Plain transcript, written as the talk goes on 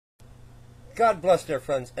God bless, dear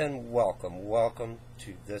friends, and welcome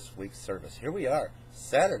to this week's service. Here we are,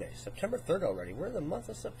 Saturday, September 3rd already. We're in the month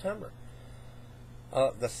of September,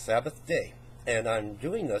 the Sabbath day. And I'm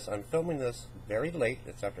filming this very late.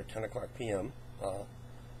 It's after 10 o'clock p.m.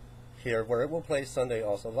 Here, where it will play Sunday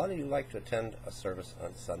also. A lot of you like to attend a service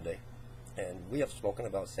on Sunday. And we have spoken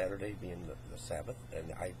about Saturday being the Sabbath,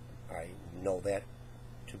 and I know that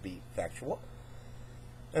to be factual.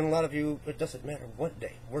 And a lot of you, it doesn't matter what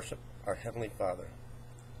day, worship our Heavenly Father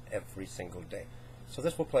every single day. So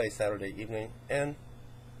this will play Saturday evening and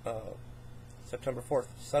September 4th,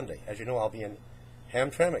 Sunday. As you know, I'll be in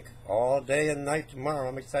Hamtramck all day and night tomorrow.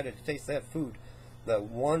 I'm excited to taste that food, the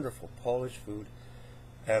wonderful Polish food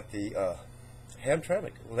at the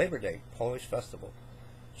Hamtramck Labor Day Polish Festival.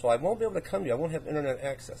 So I won't be able to come to you. I won't have internet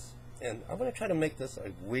access. And I'm going to try to make this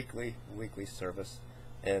a weekly service.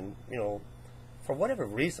 And, you know, for whatever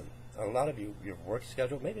reason, a lot of you, your work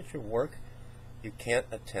schedule, maybe it's your work, you can't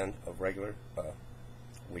attend a regular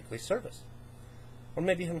weekly service. Or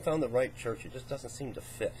maybe you haven't found the right church. It just doesn't seem to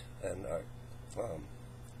fit and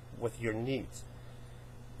with your needs.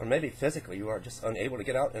 Or maybe physically you are just unable to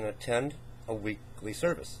get out and attend a weekly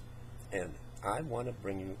service. And I want to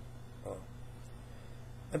bring you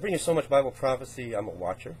so much Bible prophecy. I'm a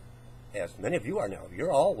watcher, as many of you are now.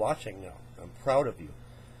 You're all watching now. I'm proud of you.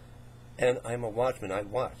 And I'm a watchman. I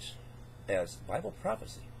watch as Bible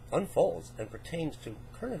prophecy unfolds and pertains to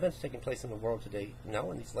current events taking place in the world today,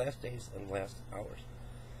 now in these last days and last hours.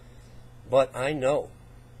 But I know,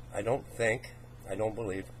 I don't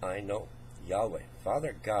believe, I know Yahweh,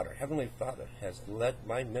 Father God, our Heavenly Father, has led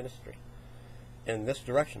my ministry in this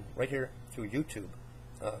direction, right here through YouTube,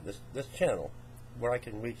 this channel, where I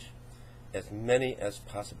can reach as many as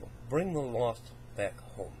possible. Bring the lost back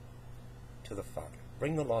home to the Father.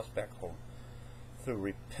 Bring the lost back home through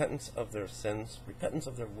repentance of their sins, repentance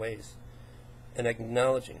of their ways, and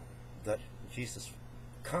acknowledging that Jesus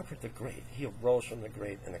conquered the grave. He arose from the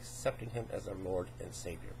grave, and accepting Him as our Lord and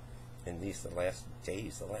Savior in these the last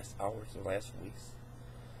days, the last hours, the last weeks.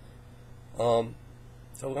 So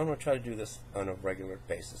I'm going to try to do this on a regular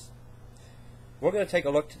basis. We're going to take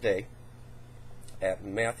a look today at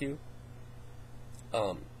Matthew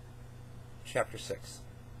chapter 6,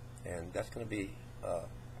 and that's going to be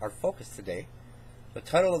our focus today. The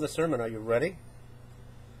title of the sermon, are you ready?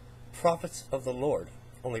 Prophets of the Lord.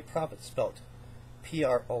 Only prophets spelt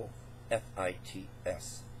P-R-O-F-I-T-S.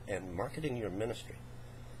 And marketing your ministry.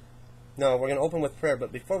 Now, we're going to open with prayer,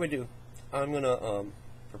 but before we do, I'm going to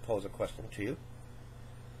propose a question to you.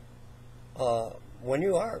 When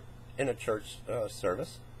you are in a church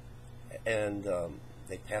service and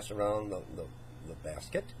they pass around the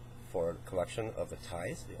basket for collection of the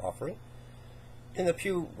tithes, the offering, in the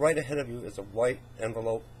pew right ahead of you is a white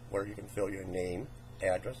envelope where you can fill your name,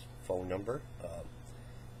 address, phone number,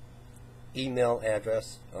 email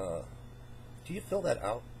address. Do you fill that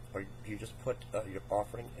out, or do you just put your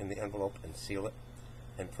offering in the envelope and seal it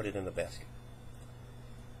and put it in the basket?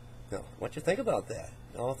 Now, I want you to think about that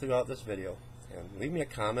all throughout this video, and leave me a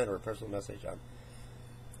comment or a personal message on,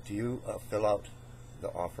 do you fill out the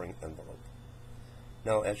offering envelope?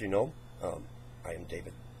 Now, as you know, I am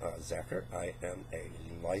David Zacher. I am a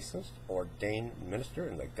licensed, ordained minister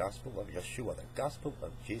in the gospel of Yeshua, the gospel of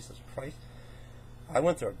Jesus Christ. I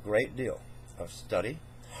went through a great deal of study,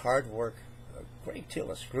 hard work, a great deal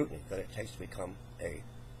of scrutiny that it takes to become a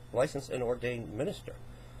licensed and ordained minister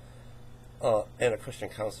and a Christian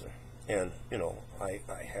counselor. And, you know, I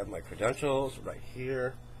have my credentials right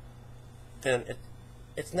here. And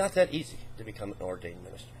it's not that easy to become an ordained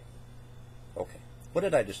minister. Okay, what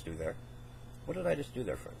did I just do there? What did I just do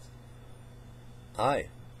there, friends? I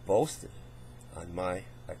boasted on my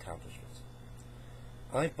accomplishments.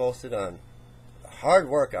 I boasted on the hard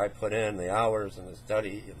work I put in, the hours and the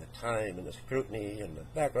study and the time and the scrutiny and the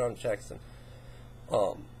background checks and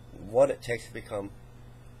what it takes to become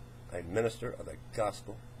a minister of the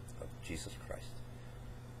gospel of Jesus Christ.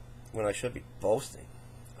 When I should be boasting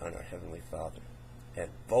on our Heavenly Father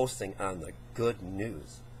and boasting on the good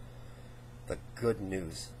news that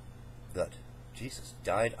Jesus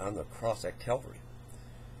died on the cross at Calvary,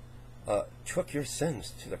 took your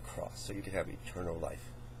sins to the cross so you could have eternal life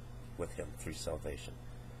with Him through salvation.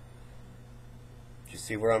 Do you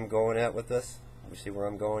see where I'm going at with this? You see where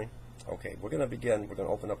I'm going? Okay, we're going to begin. We're going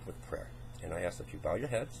to open up with prayer. And I ask that you bow your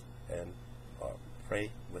heads and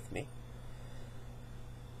pray with me.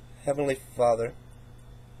 Heavenly Father,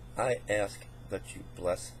 I ask that you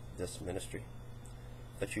bless this ministry,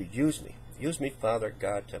 that you use me. Use me, Father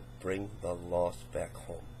God, to bring the lost back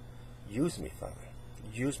home. Use me, Father.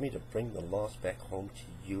 Use me to bring the lost back home to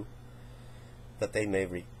you, that they may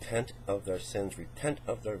repent of their sins, repent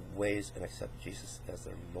of their ways, and accept Jesus as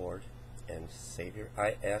their Lord and Savior.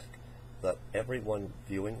 I ask that everyone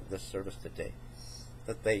viewing this service today,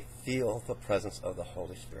 that they feel the presence of the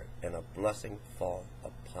Holy Spirit and a blessing fall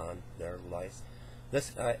upon their lives.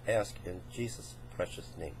 This I ask in Jesus' precious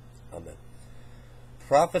name. Amen.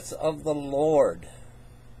 Prophets of the Lord,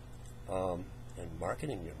 and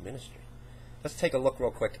marketing your ministry. Let's take a look real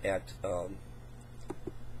quick at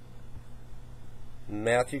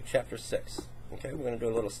Matthew chapter 6. Okay, we're going to do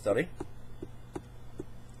a little study.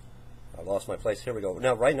 I lost my place. Here we go.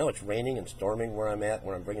 Now, right now it's raining and storming where I'm at,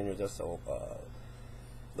 where I'm bringing you this. So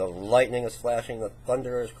the lightning is flashing, the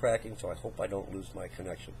thunder is cracking, so I hope I don't lose my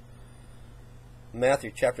connection.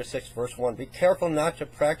 Matthew chapter 6, verse 1. Be careful not to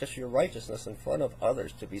practice your righteousness in front of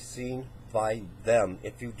others to be seen by them.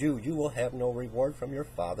 If you do, you will have no reward from your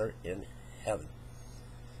Father in heaven.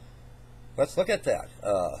 Let's look at that.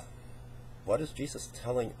 What is Jesus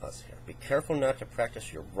telling us here? Be careful not to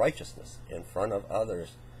practice your righteousness in front of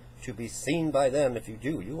others to be seen by them. If you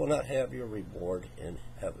do, you will not have your reward in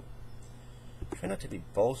heaven. Try not to be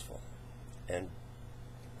boastful and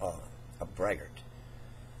a braggart.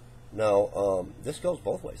 Now, this goes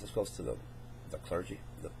both ways. This goes to the clergy,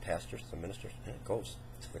 the pastors, the ministers, and it goes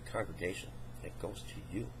to the congregation. It goes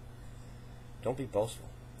to you. Don't be boastful.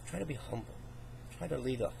 Try to be humble. Try to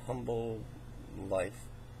lead a humble life.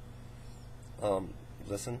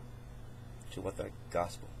 Listen to what the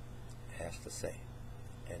gospel has to say.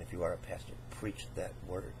 And if you are a pastor, preach that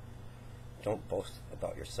word. Don't boast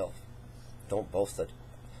about yourself. Don't boast that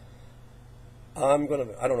I don't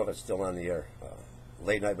know if it's still on the air,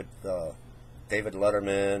 Late Night with David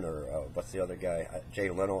Letterman or what's the other guy, Jay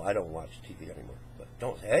Leno. I don't watch TV anymore. But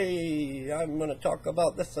don't say, hey, I'm going to talk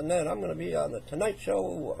about this and that. I'm going to be on the Tonight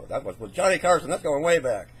Show. That was with Johnny Carson. That's going way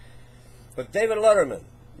back. But David Letterman,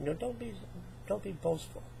 don't be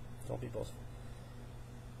boastful. Don't be boastful.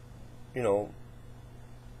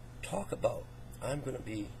 Talk about, I'm going to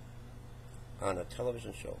be on a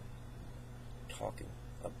television show talking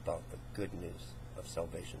about the good news of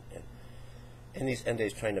salvation, and in these end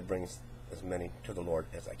days trying to bring as many to the Lord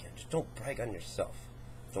as I can. Just don't brag on yourself.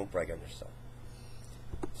 Don't brag on yourself.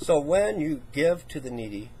 So when you give to the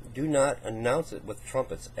needy, do not announce it with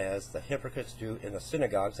trumpets as the hypocrites do in the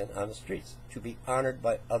synagogues and on the streets, to be honored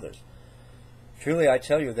by others. Truly I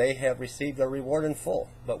tell you, they have received their reward in full.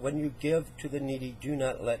 But when you give to the needy, do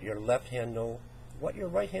not let your left hand know what your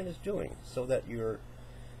right hand is doing, so that your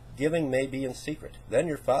giving may be in secret. Then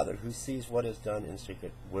your Father, who sees what is done in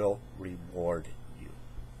secret, will reward you.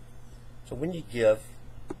 So when you give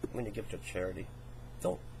to charity,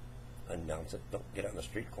 don't announce it. Don't get on the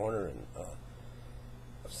street corner and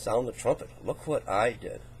sound the trumpet. Look what I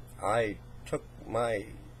did. I took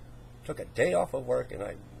a day off of work, and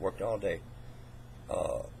I worked all day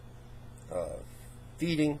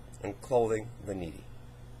feeding and clothing the needy.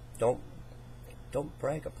 Don't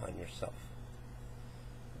brag upon yourself.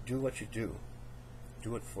 Do what you do.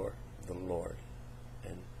 Do it for the Lord.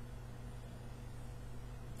 And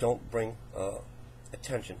don't bring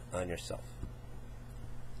attention on yourself.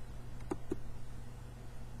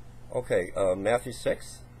 Okay, Matthew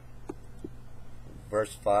 6,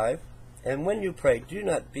 verse 5. And when you pray, do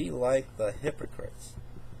not be like the hypocrites,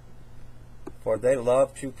 for they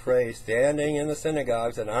love to pray standing in the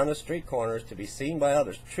synagogues and on the street corners to be seen by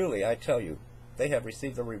others. Truly, I tell you, they have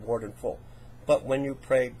received the reward in full. But when you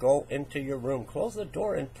pray, go into your room, close the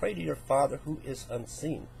door, and pray to your Father who is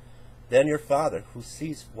unseen. Then your Father, who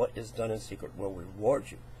sees what is done in secret, will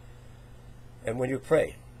reward you. And when you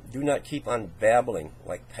pray, do not keep on babbling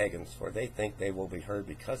like pagans, for they think they will be heard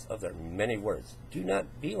because of their many words. Do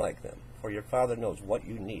not be like them, for your Father knows what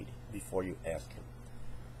you need before you ask Him.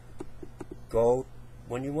 Go,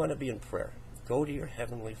 when you want to be in prayer, go to your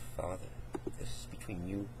Heavenly Father. This is between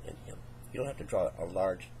you and Him. You don't have to draw a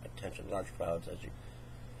large attention, large crowds as you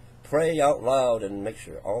pray out loud and make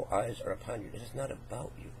sure all eyes are upon you. It is not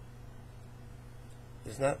about you. It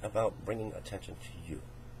is not about bringing attention to you.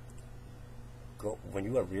 Go when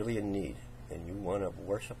you are really in need and you want to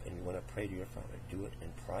worship and you want to pray to your Father. Do it in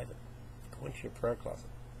private. Go into your prayer closet.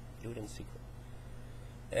 Do it in secret.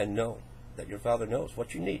 And know that your Father knows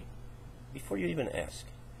what you need before you even ask.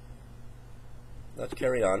 Let's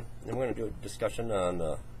carry on, and we're going to do a discussion on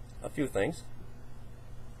a few things.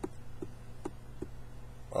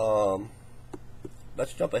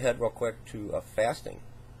 Let's jump ahead real quick to fasting.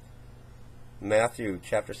 Matthew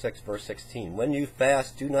chapter 6, verse 16. When you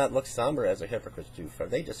fast, do not look somber as the hypocrites do, for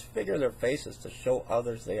they disfigure their faces to show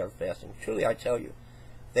others they are fasting. Truly I tell you,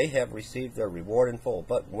 they have received their reward in full.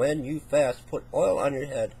 But when you fast, put oil on your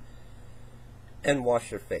head and wash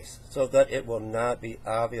your face, so that it will not be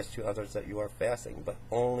obvious to others that you are fasting, but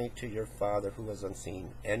only to your Father who is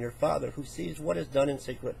unseen. And your Father who sees what is done in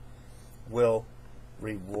secret will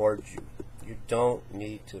reward you. You don't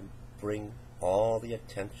need to bring all the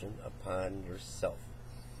attention upon yourself.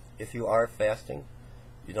 If you are fasting,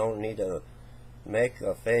 you don't need to make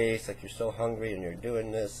a face like you're so hungry and you're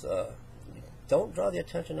doing this. Don't draw the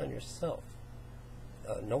attention on yourself.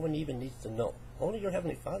 No one even needs to know. Only your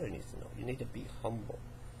Heavenly Father needs to know. You need to be humble.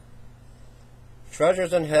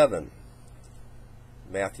 Treasures in heaven.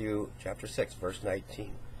 Matthew chapter 6, verse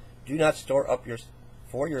 19. Do not store up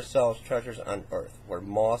for yourselves treasures on earth, where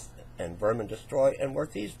moth and vermin destroy, and where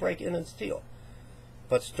thieves break in and steal.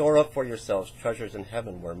 But store up for yourselves treasures in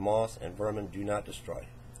heaven, where moth and vermin do not destroy,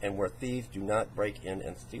 and where thieves do not break in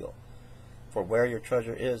and steal. For where your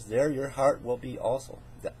treasure is, there your heart will be also.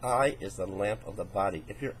 The eye is the lamp of the body.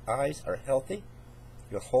 If your eyes are healthy,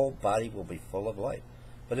 your whole body will be full of light.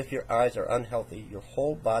 But if your eyes are unhealthy, your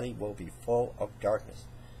whole body will be full of darkness.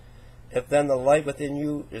 If then the light within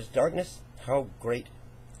you is darkness, how great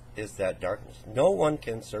is that darkness? No one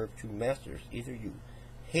can serve two masters. Either you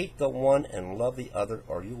hate the one and love the other,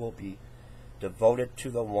 or you will be devoted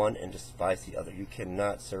to the one and despise the other. You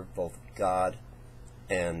cannot serve both God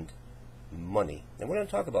and money. And we're going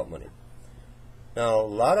to talk about money. Now,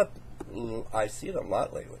 I see it a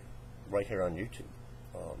lot lately, right here on YouTube.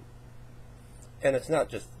 And it's not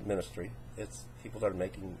just ministry. It's people that are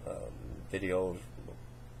making videos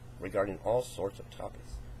regarding all sorts of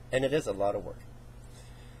topics. And it is a lot of work.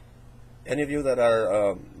 Any of you that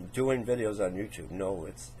are doing videos on YouTube know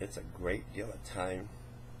it's a great deal of time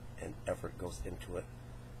and effort goes into it.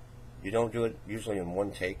 You don't do it usually in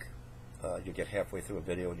one take. You get halfway through a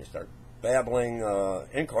video and you start babbling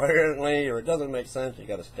incoherently, or it doesn't make sense. You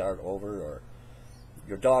got to start over, or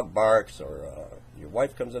your dog barks, or your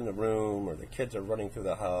wife comes in the room, or the kids are running through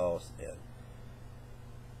the house, and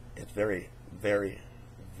it's very, very,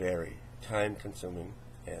 very time-consuming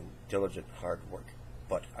and diligent, hard work.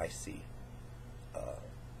 But I see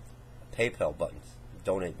PayPal buttons,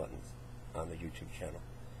 donate buttons on the YouTube channel.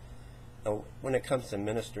 Now, when it comes to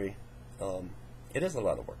ministry, it is a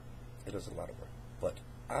lot of work. It is a lot of work. But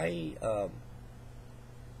I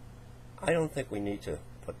don't think we need to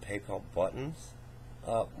put PayPal buttons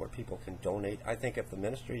up where people can donate. I think if the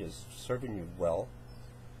ministry is serving you well,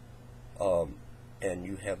 and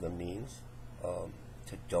you have the means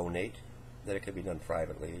to donate, that it could be done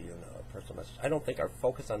privately in a personal message. I don't think our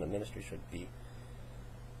focus on the ministry should be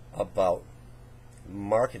about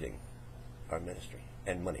marketing our ministry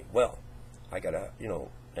and money. Well, I gotta,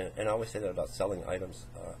 and I always say that about selling items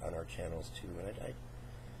on our channels too. And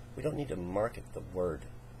we don't need to market the word.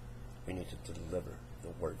 We need to deliver the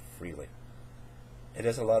word freely. It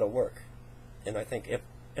is a lot of work. And I think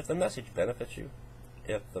if the message benefits you,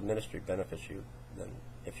 if the ministry benefits you, then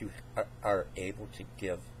if you are able to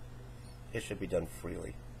give, it should be done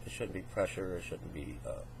freely. It shouldn't be pressure. It shouldn't be.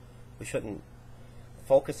 We shouldn't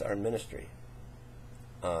focus our ministry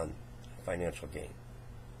on financial gain.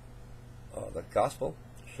 The gospel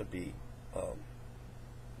should be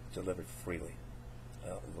delivered freely.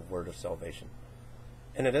 The word of salvation,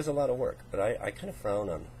 and it is a lot of work. But I kind of frown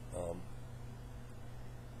on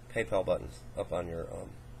PayPal buttons up on your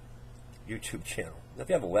YouTube channel. If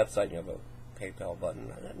you have a website and you have a PayPal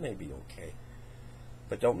button, that may be okay.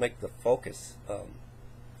 But don't make the focus.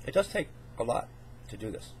 It does take a lot to do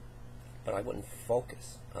this, but I wouldn't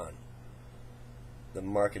focus on the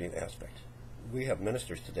marketing aspect. We have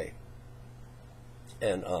ministers today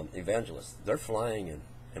and evangelists. They're flying in,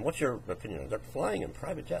 and what's your opinion? They're flying in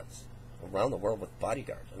private jets around the world with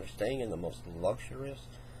bodyguards, and they're staying in the most luxurious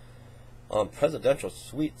presidential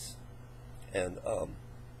suites, and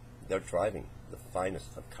they're driving the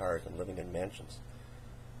finest of cars and living in mansions.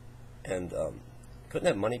 And couldn't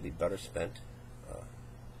that money be better spent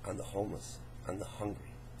on the homeless, on the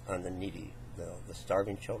hungry, on the needy, the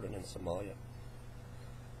starving children in Somalia,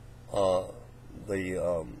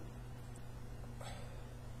 the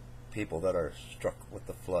people that are struck with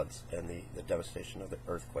the floods and the devastation of the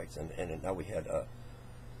earthquakes, and now we had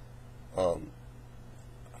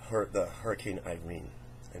the Hurricane Irene,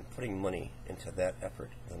 and putting money into that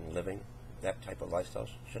effort and living that type of lifestyle.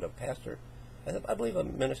 Should a pastor, I believe a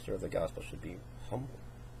minister of the gospel, should be humble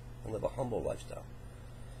and live a humble lifestyle.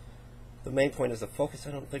 The main point is the focus,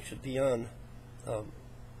 I don't think, should be on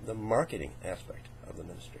the marketing aspect of the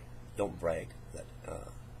ministry. Don't brag that,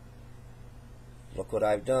 look what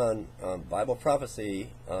I've done, Bible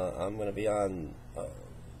prophecy, I'm going to be on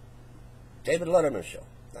David Letterman's show.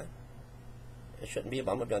 It shouldn't be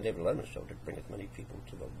about, I'm going to be on David Letterman's show to bring as many people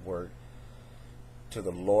to the Word, to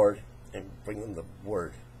the Lord, and bring them the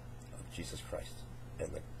word of Jesus Christ and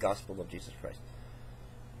the gospel of Jesus Christ.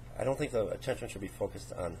 I don't think the attention should be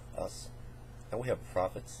focused on us. And we have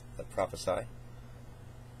prophets that prophesy,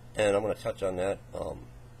 and I'm going to touch on that.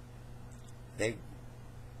 And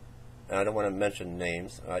I don't want to mention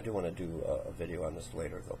names. I do want to do a video on this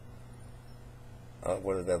later, though.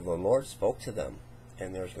 Whether the Lord spoke to them,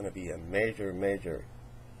 and there's going to be a major, major,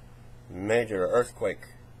 major earthquake,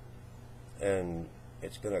 and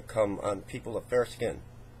it's going to come on people of fair skin,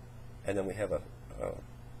 and then we have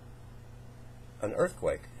an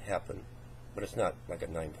earthquake happen, but it's not like a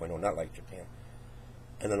 9.0, not like Japan.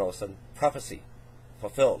 And then all of a sudden, prophecy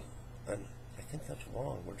fulfilled, and I think that's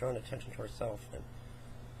wrong. We're drawing attention to ourselves. And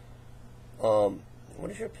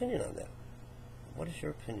what is your opinion on that? What is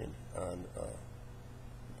your opinion on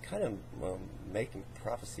kind of making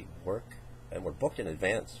prophecy work? And we're booked in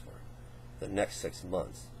advance for the next 6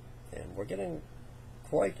 months, and we're getting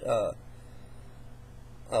quite a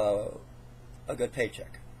good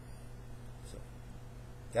paycheck. So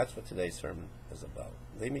that's what today's sermon is about.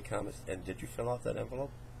 Leave me comments. And did you fill out that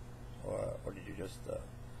envelope, or did you just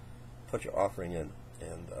put your offering in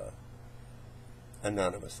and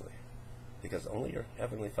anonymously? Because only your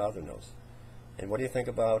Heavenly Father knows. And what do you think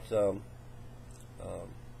about your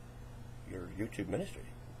YouTube ministry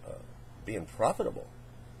being profitable?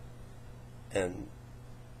 And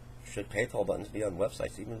should PayPal buttons be on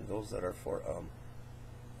websites, even those that are for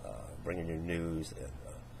bringing you news and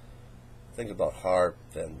things about HARP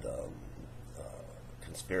and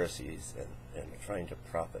conspiracies and trying to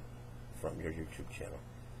profit from your YouTube channel?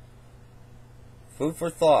 Food for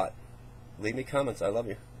thought. Leave me comments. I love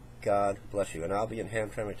you. God bless you. And I'll be in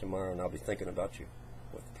Hamtramck tomorrow, and I'll be thinking about you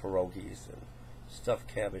with pierogies and stuffed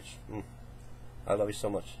cabbage. I love you so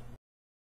much.